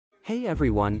Hey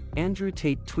everyone, Andrew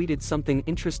Tate tweeted something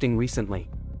interesting recently.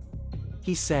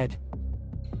 He said,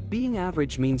 "Being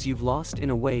average means you've lost in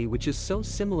a way which is so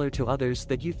similar to others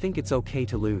that you think it's okay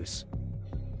to lose.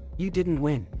 You didn't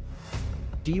win.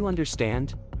 Do you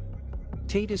understand?"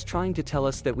 Tate is trying to tell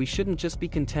us that we shouldn't just be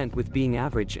content with being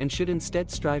average and should instead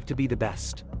strive to be the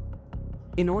best.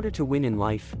 In order to win in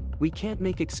life, we can't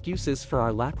make excuses for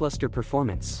our lackluster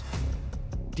performance.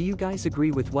 Do you guys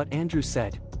agree with what Andrew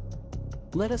said?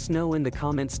 Let us know in the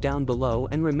comments down below,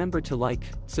 and remember to like,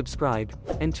 subscribe,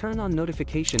 and turn on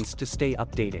notifications to stay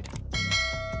updated.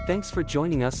 Thanks for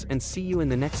joining us, and see you in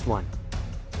the next one.